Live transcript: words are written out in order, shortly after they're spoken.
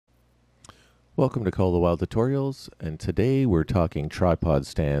Welcome to Call the Wild Tutorials, and today we're talking tripod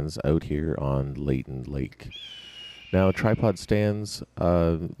stands out here on Layton Lake. Now, tripod stands,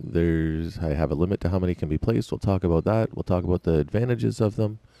 I have a limit to how many can be placed. We'll talk about that. We'll talk about the advantages of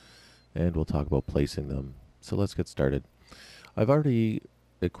them, and we'll talk about placing them. So let's get started. I've already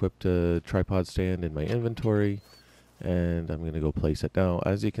equipped a tripod stand in my inventory, and I'm going to go place it now.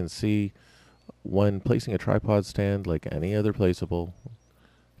 As you can see, when placing a tripod stand, like any other placeable,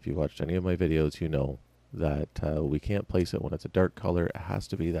 if you watched any of my videos, you know that we can't place it when it's a dark color. It has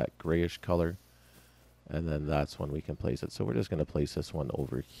to be that grayish color, and then that's when we can place it. So we're just going to place this one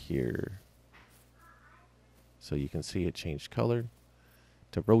over here. So you can see it changed color.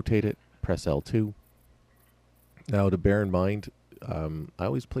 To rotate it, press L2. Now, to bear in mind, I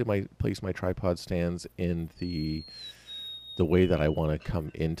always place my tripod stands in the way that I want to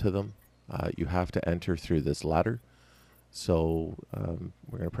come into them. You have to enter through this ladder. So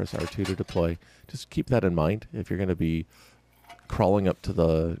we're going to press R2 to deploy. Just keep that in mind. If you're going to be crawling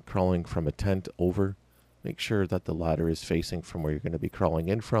from a tent over, make sure that the ladder is facing from where you're going to be crawling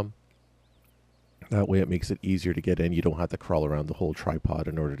in from. That way it makes it easier to get in. You don't have to crawl around the whole tripod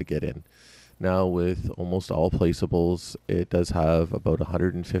in order to get in. Now, with almost all placeables, it does have about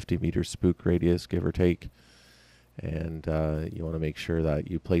 150 meter spook radius, give or take. And you want to make sure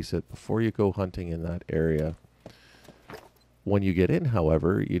that you place it before you go hunting in that area. When you get in,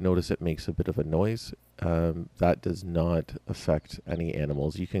 however, you notice it makes a bit of a noise. That does not affect any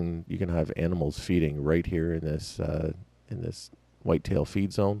animals. You can have animals feeding right here in this whitetail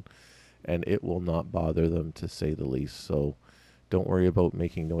feed zone, and it will not bother them, to say the least. So don't worry about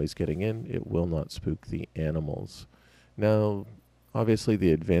making noise getting in. It will not spook the animals. Now, obviously,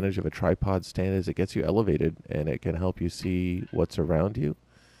 the advantage of a tripod stand is it gets you elevated, and it can help you see what's around you.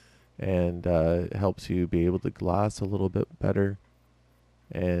 And it helps you be able to glass a little bit better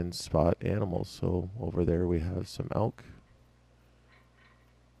and spot animals. So over there we have some elk.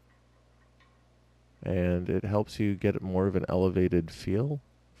 And it helps you get more of an elevated feel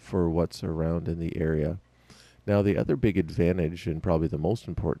for what's around in the area. Now, the other big advantage, and probably the most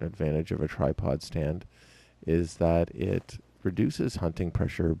important advantage of a tripod stand, is that it reduces hunting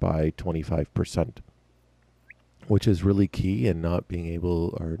pressure by 25%. Which is really key in not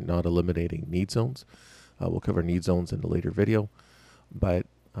eliminating need zones. We'll cover need zones in a later video, but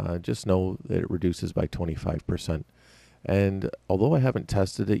just know that it reduces by 25%. And although I haven't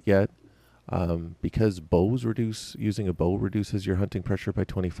tested it yet, because using a bow reduces your hunting pressure by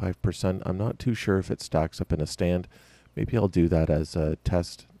 25%, I'm not too sure if it stacks up in a stand. Maybe I'll do that as a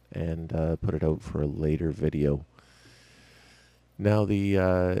test and put it out for a later video. Now,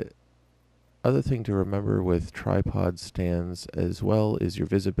 the other thing to remember with tripod stands as well is your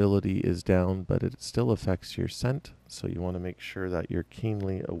visibility is down, but it still affects your scent. So you want to make sure that you're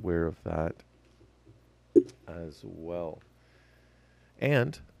keenly aware of that as well.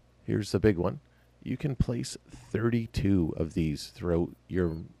 And here's the big one. You can place 32 of these throughout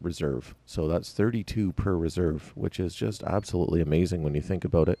your reserve. So that's 32 per reserve, which is just absolutely amazing when you think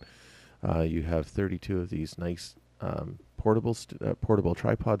about it. You have 32 of these nice portable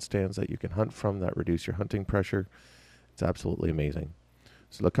tripod stands that you can hunt from that reduce your hunting pressure. It's absolutely amazing.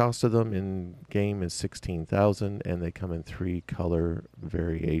 So the cost of them in game is $16,000, and they come in 3 color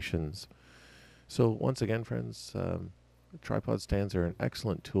variations. So once again, friends, tripod stands are an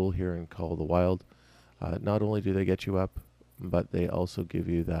excellent tool here in Call of the Wild. Not only do they get you up, but they also give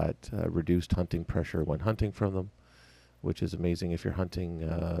you that reduced hunting pressure when hunting from them, which is amazing if you're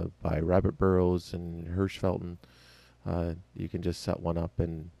hunting by rabbit burrows and Hirschfelden. You can just set one up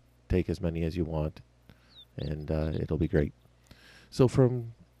and take as many as you want, and it'll be great. So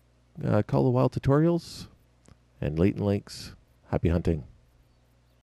from Call the Wild Tutorials and Layton Lakes, happy hunting.